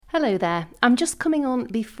Hello there. I'm just coming on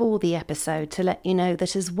before the episode to let you know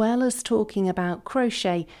that as well as talking about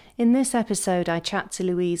crochet, in this episode I chat to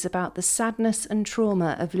Louise about the sadness and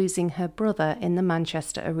trauma of losing her brother in the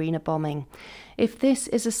Manchester Arena bombing. If this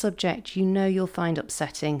is a subject you know you'll find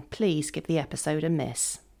upsetting, please give the episode a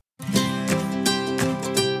miss.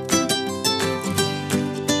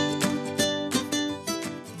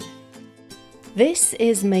 This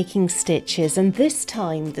is Making Stitches, and this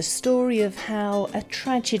time the story of how a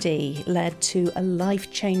tragedy led to a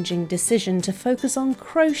life-changing decision to focus on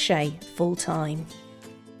crochet full-time.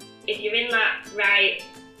 If you're in that right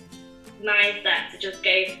mindset to just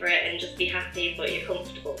go for it and just be happy but you're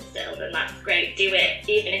comfortable still, then that's great. Do it,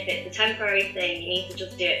 even if it's a temporary thing. You need to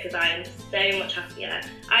just do it, because I am so much happier.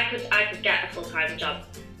 I could get a full-time job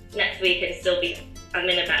next week and still be, I'm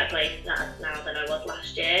in a better place now than I was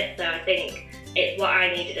last year. So I think it's what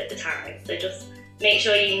I needed at the time. So just make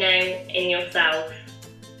sure you know in yourself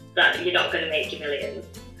that you're not going to make your millions.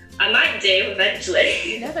 I might do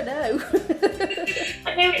eventually. You never know.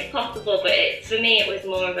 I know it's possible, but for me it was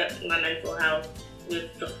more about my mental health was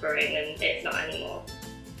suffering, and it's not anymore.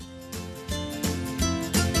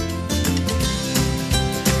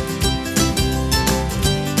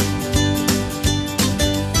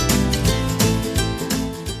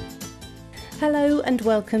 Hello and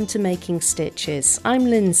welcome to Making Stitches. I'm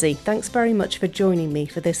Lindsay. Thanks very much for joining me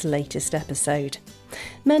for this latest episode.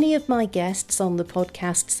 Many of my guests on the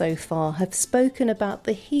podcast so far have spoken about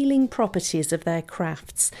the healing properties of their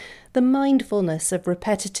crafts, the mindfulness of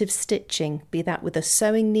repetitive stitching, be that with a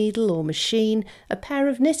sewing needle or machine, a pair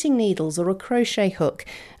of knitting needles or a crochet hook,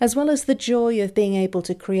 as well as the joy of being able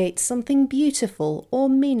to create something beautiful or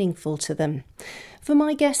meaningful to them. For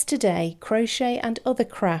my guest today, crochet and other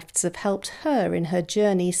crafts have helped her in her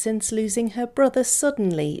journey since losing her brother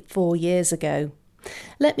suddenly 4 years ago.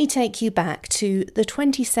 Let me take you back to the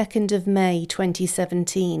 22nd of May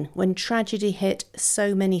 2017, when tragedy hit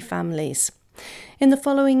so many families. In the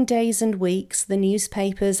following days and weeks, the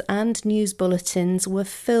newspapers and news bulletins were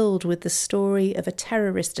filled with the story of a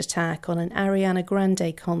terrorist attack on an Ariana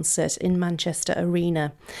Grande concert in Manchester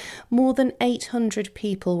Arena. More than 800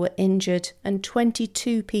 people were injured and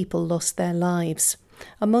 22 people lost their lives.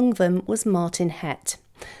 Among them was Martin Hett.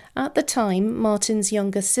 At the time, Martin's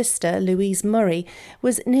younger sister, Louise Murray,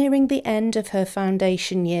 was nearing the end of her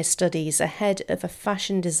foundation year studies ahead of a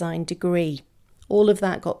fashion design degree. All of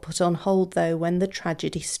that got put on hold, though, when the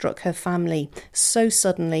tragedy struck her family, so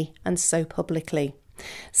suddenly and so publicly.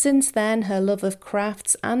 Since then, her love of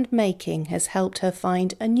crafts and making has helped her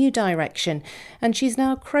find a new direction, and she's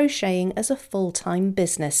now crocheting as a full-time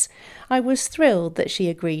business. I was thrilled that she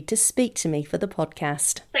agreed to speak to me for the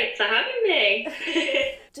podcast. Thanks for having me.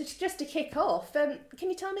 Just to kick off, can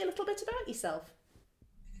you tell me a little bit about yourself?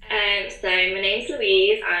 So my name's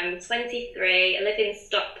Louise, I'm 23, I live in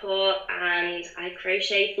Stockport and I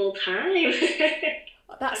crochet full time.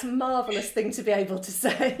 That's a marvellous thing to be able to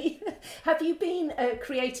say. Have you been a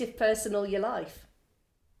creative person all your life?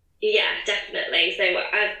 Yeah, definitely. So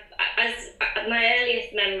my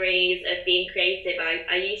earliest memories of being creative,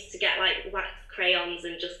 I used to get like wax crayons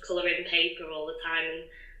and just colour in paper all the time and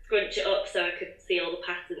scrunch it up so I could see all the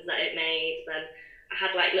patterns that it made. Then I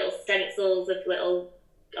had like little stencils of little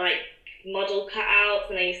like model cutouts,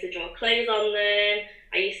 and I used to draw clothes on them.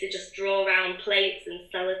 I used to just draw around plates and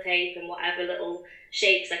sellotape and whatever little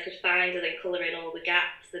shapes I could find, and then colour in all the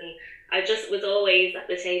gaps. And I just was always at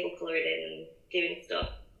the table colouring in and doing stuff.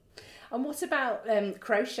 And what about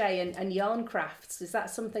crochet and yarn crafts? Is that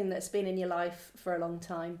something that's been in your life for a long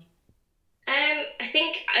time? I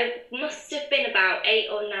think I must have been about 8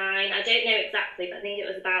 or 9. I don't know exactly, but I think it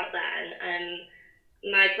was about then.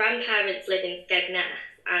 My grandparents live in Skegness,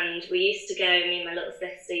 and we used to go, me and my little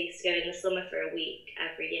sister used to go in the summer for a week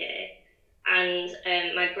every year.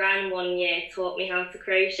 And my gran one year taught me how to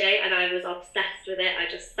crochet, and I was obsessed with it. I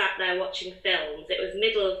just sat there watching films. It was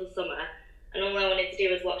middle of the summer, and all I wanted to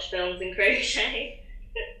do was watch films and crochet.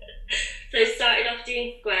 So I started off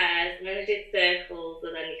doing squares, and then I did circles,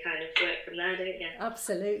 and then you kind of work from there, don't you?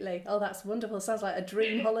 Absolutely. Oh, that's wonderful. Sounds like a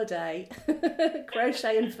dream holiday.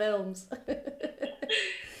 Crochet and films.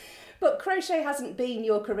 But crochet hasn't been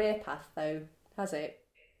your career path, though, has it?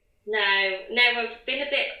 No, I've been a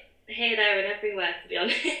bit here, there and everywhere, to be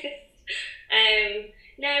honest.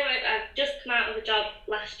 No, I've just come out of a job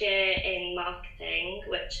last year in marketing,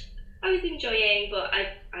 which I was enjoying, but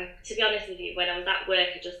I, to be honest with you, when I was at work,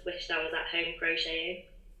 I just wished I was at home crocheting.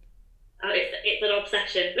 It's an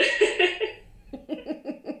obsession.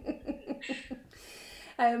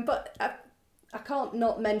 But I can't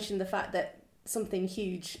not mention the fact that something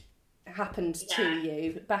huge happened to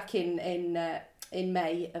you back in in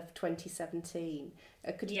May of 2017.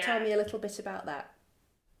 Could you Yeah. tell me a little bit about that?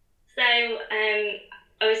 So I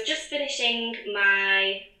was just finishing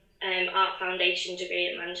my art foundation degree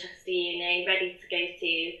at Manchester Uni, ready to go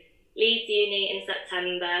to Leeds Uni in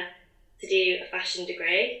September to do a fashion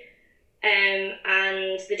degree.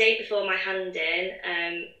 And the day before my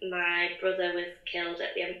hand-in, my brother was killed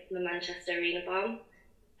at the Manchester Arena bomb.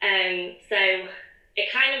 So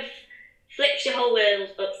it kind of flips your whole world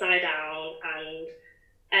upside down,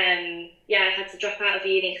 and I had to drop out of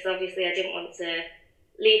uni because obviously I didn't want to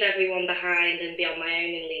leave everyone behind and be on my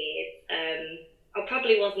own in Leeds. I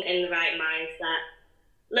probably wasn't in the right mindset.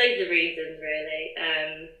 Loads of reasons, really.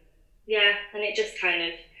 And it just kind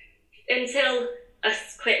of, until I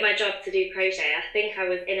quit my job to do crochet, I think I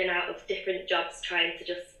was in and out of different jobs trying to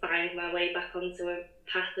just find my way back onto a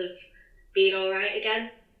path of being all right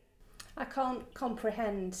again. I can't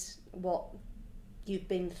comprehend what you've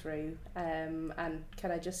been through, and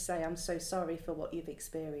can I just say I'm so sorry for what you've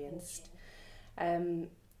experienced.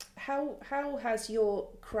 How has your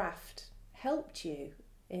craft helped you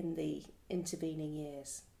in the intervening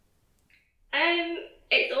years?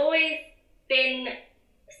 It's always been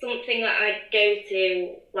something that I go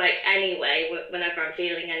to anyway whenever I'm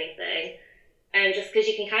feeling anything, and just because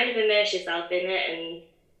you can kind of immerse yourself in it and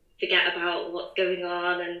forget about what's going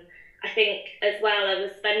on. And I think as well I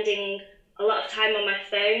was spending a lot of time on my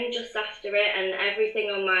phone just after it, and everything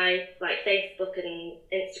on my Facebook and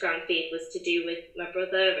Instagram feed was to do with my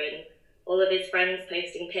brother and all of his friends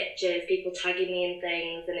posting pictures, people tagging me in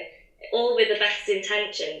things, and all with the best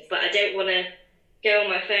intentions. But I don't want to go on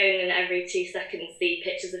my phone and every 2 seconds see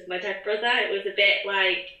pictures of my dead brother. It was a bit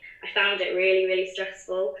I found it really, really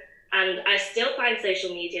stressful, and I still find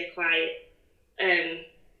social media quite,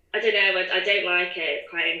 I don't know, I don't like it. It's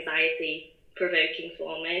quite anxiety provoking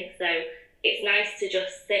for me. So it's nice to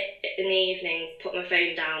just sit in the evenings, put my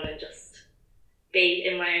phone down and just be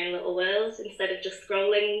in my own little world instead of just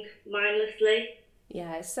scrolling mindlessly.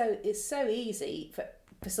 Yeah, it's so easy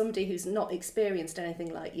for somebody who's not experienced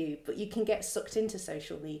anything like you, but you can get sucked into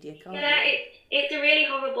social media, can't you? Yeah, it's a really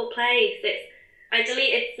horrible place. I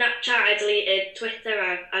deleted Snapchat, I deleted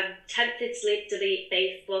Twitter, I'm tempted to delete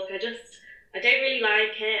Facebook. I don't really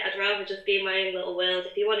like it. I'd rather just be in my own little world.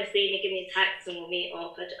 If you want to see me, give me a text and we'll meet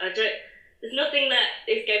up. There's nothing that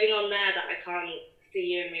is going on there that I can't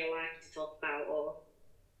see you in real life to talk about, or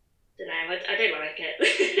I don't know, I don't like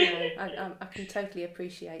it. No, I can totally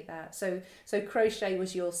appreciate that. So crochet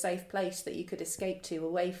was your safe place that you could escape to,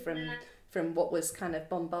 away from what was kind of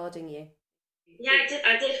bombarding you. Yeah,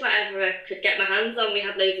 I did whatever I could get my hands on. We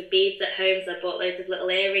had loads of beads at home, so I bought loads of little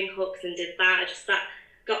earring hooks and did that. I just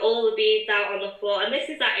got all the beads out on the floor, and this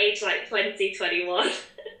is at age 20, 21.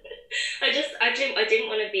 I didn't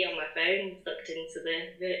want to be on my phone, sucked into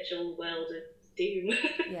the virtual world of doom.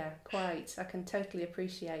 Yeah, quite. I can totally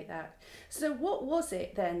appreciate that. So what was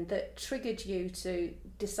it then that triggered you to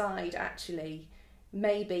decide, actually,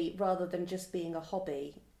 maybe rather than just being a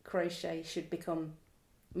hobby, crochet should become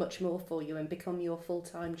much more for you and become your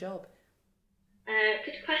full-time job?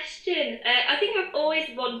 Good question. I think I've always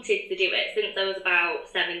wanted to do it since I was about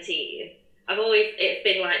 17. It's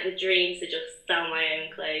been the dream to just sell my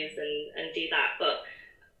own clothes and do that. But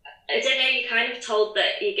I don't know, you're kind of told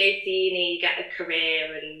that you go to uni, you get a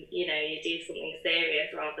career, and you do something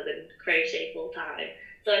serious rather than crochet full time.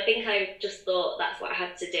 So I think I just thought that's what I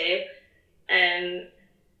had to do. And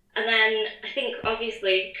then I think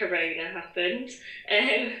obviously Corona happened.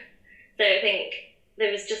 So I think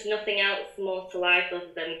there was just nothing else more to life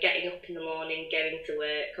other than getting up in the morning, going to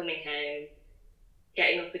work, coming home,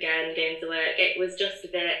 getting up again, going to work. It was just a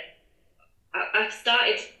bit, I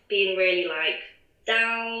started being really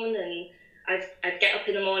down, and I'd get up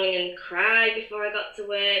in the morning and cry before I got to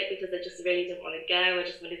work because I just really didn't want to go. I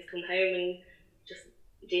just wanted to come home and just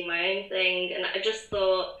do my own thing. And I just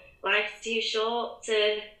thought life's too short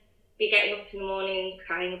to be getting up in the morning and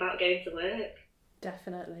crying about going to work.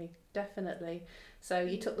 Definitely. So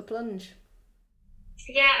you took the plunge.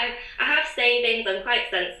 Yeah, I have savings. I'm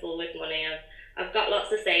quite sensible with money. I've got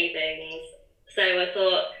lots of savings. So I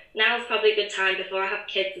thought now's probably a good time before I have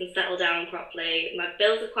kids and settle down properly. My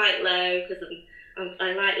bills are quite low because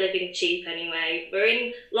I like living cheap anyway. We're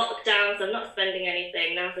in lockdown, so I'm not spending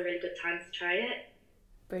anything. Now's a really good time to try it.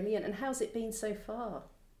 Brilliant. And how's it been so far?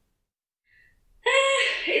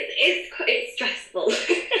 It's stressful.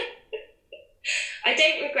 I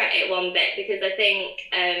don't regret it one bit because I think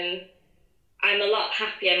I'm a lot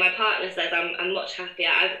happier. My partner says I'm much happier.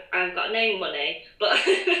 I've got no money, but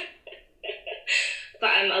but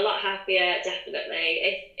I'm a lot happier,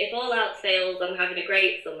 definitely. If all else fails, I'm having a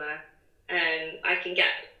great summer. I can get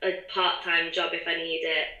a part-time job if I need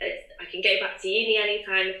it. I can go back to uni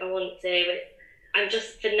anytime if I want to. I'm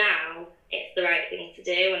just, for now, it's the right thing to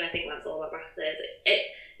do, and I think that's all that matters.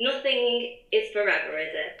 Nothing is forever, is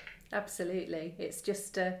it? Absolutely. It's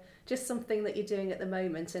just something that you're doing at the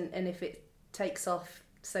moment, and if it takes off,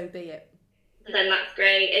 so be it. Then that's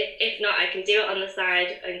great. If not, I can do it on the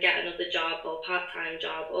side and get another job or part-time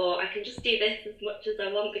job, or I can just do this as much as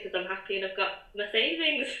I want because I'm happy and I've got my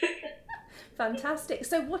savings. Fantastic.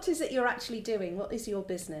 So what is it you're actually doing? What is your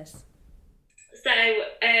business? So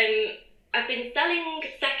I've been selling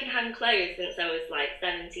second-hand clothes since I was like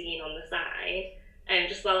 17 on the side,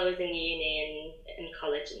 just while I was in uni and in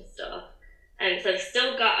college and stuff. So I've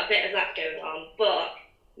still got a bit of that going on, but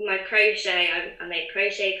my crochet, I make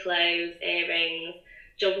crochet clothes, earrings,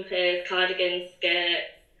 jumpers, cardigans, skirts,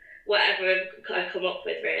 whatever I come up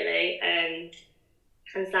with really, and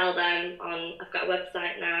sell them on, I've got a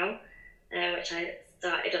website now, which I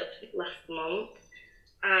started up last month,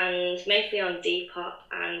 and mostly on Depop,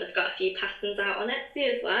 and I've got a few patterns out on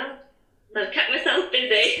Etsy as well. So I've kept myself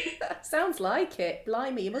busy. Sounds like it.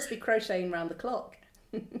 Blimey, you must be crocheting round the clock.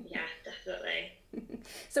 Yeah, definitely.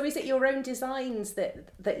 So is it your own designs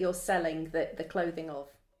that you're selling the clothing of?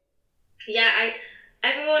 Yeah,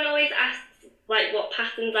 everyone always asks like what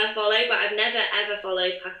patterns I follow, but I've never ever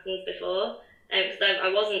followed patterns before. Because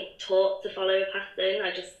I wasn't taught to follow a pattern.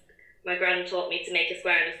 My gran taught me to make a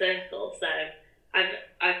square and a circle. So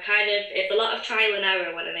I've kind of, it's a lot of trial and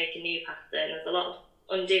error when I make a new pattern. There's a lot of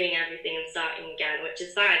undoing everything and starting again, which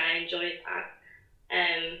is fine. I enjoyed that.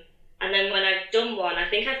 And then when I've done one, I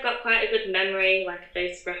think I've got quite a good memory, like a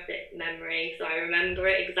photographic memory, so I remember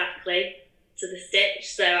it exactly to the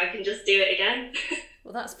stitch, so I can just do it again.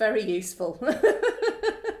 Well, that's very useful. So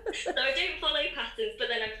I don't follow patterns, but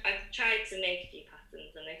then I've tried to make a few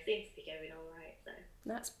patterns and they seem to be going all right. So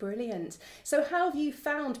that's brilliant. So how have you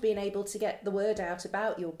found being able to get the word out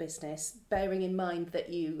about your business, bearing in mind that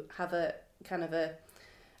you have a kind of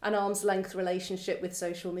an arm's length relationship with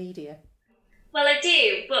social media? Well, I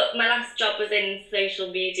do, but my last job was in social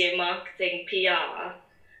media marketing, PR.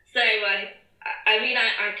 So I mean,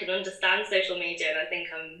 I can understand social media, and I think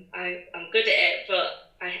I'm good at it,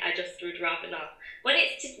 but I just would rather not. When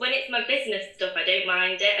it's my business stuff, I don't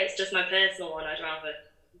mind it. It's just my personal one I'd rather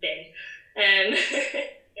bin.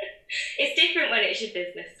 It's different when it's your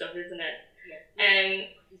business stuff, isn't it? Yeah.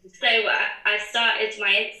 So I started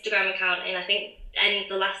my Instagram account in, I think,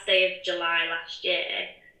 the last day of July last year.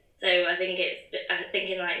 So I think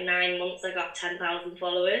in like 9 months I got 10,000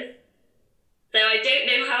 followers. So I don't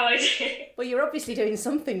know how I did it. Well, you're obviously doing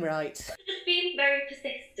something right. Just being very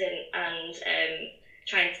persistent and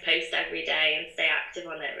trying to post every day and stay active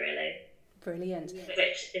on it, really. Brilliant.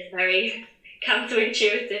 Which is very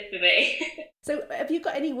counterintuitive for me. So have you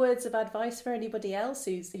got any words of advice for anybody else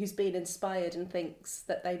who's been inspired and thinks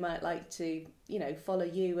that they might like to, follow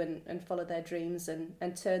you and follow their dreams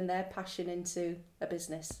and turn their passion into a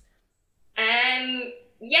business?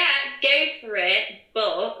 Yeah, go for it,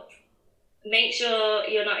 but make sure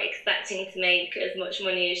you're not expecting to make as much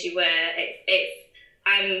money as you were.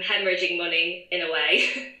 I'm hemorrhaging money in a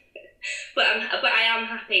way, but I am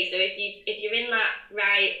happy. So if you're in that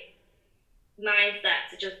right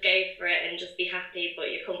mindset to just go for it and just be happy,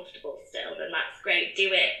 but you're comfortable still, then that's great. Do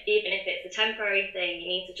it, even if it's a temporary thing. You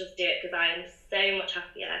need to just do it, because I am so much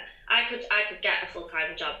happier. I could get a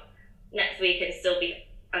full-time job next week and still be.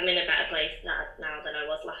 I'm in a better place now than I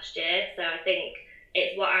was last year. So I think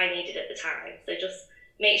it's what I needed at the time. So just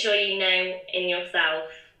make sure you know in yourself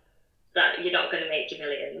that you're not going to make your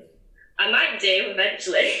millions. I might do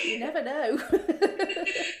eventually. You never know.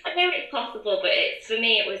 I know it's possible, but for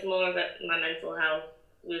me, it was more of my mental health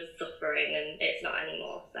was suffering, and it's not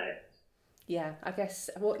anymore. So yeah, I guess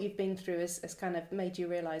what you've been through has kind of made you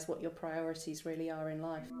realise what your priorities really are in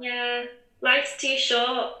life. Yeah, life's too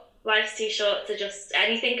short. Life's too short to just,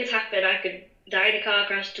 anything could happen. I could die in a car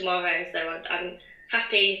crash tomorrow, so I'm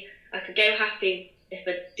happy. I could go happy if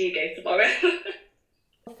I do go tomorrow.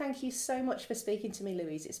 Well, thank you so much for speaking to me,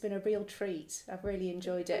 Louise. It's been a real treat. I've really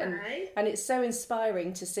enjoyed it. And it's so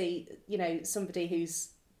inspiring to see, somebody who's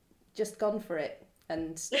just gone for it.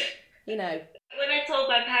 And, When I told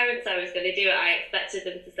my parents I was going to do it, I expected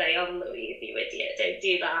them to say, "Oh, Louise, you idiot, don't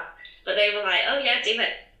do that." But they were like, "Oh yeah, do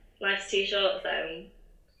it. Life's too short." So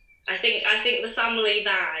I think the family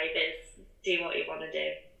vibe is do what you want to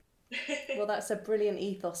do. Well, that's a brilliant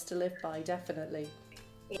ethos to live by, definitely.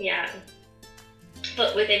 Yeah,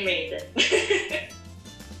 but within reason.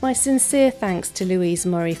 My sincere thanks to Louise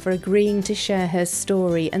Murray for agreeing to share her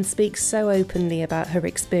story and speak so openly about her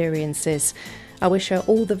experiences. I wish her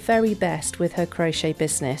all the very best with her crochet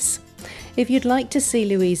business. If you'd like to see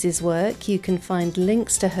Louise's work, you can find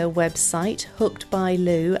links to her website, Hooked by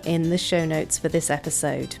Lou, in the show notes for this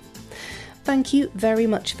episode. Thank you very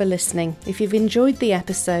much for listening. If you've enjoyed the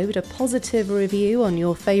episode, a positive review on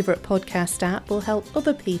your favourite podcast app will help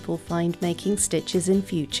other people find Making Stitches in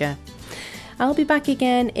future. I'll be back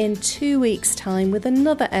again in 2 weeks' time with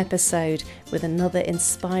another episode with another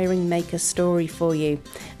inspiring maker story for you.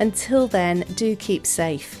 Until then, do keep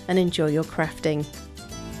safe and enjoy your crafting.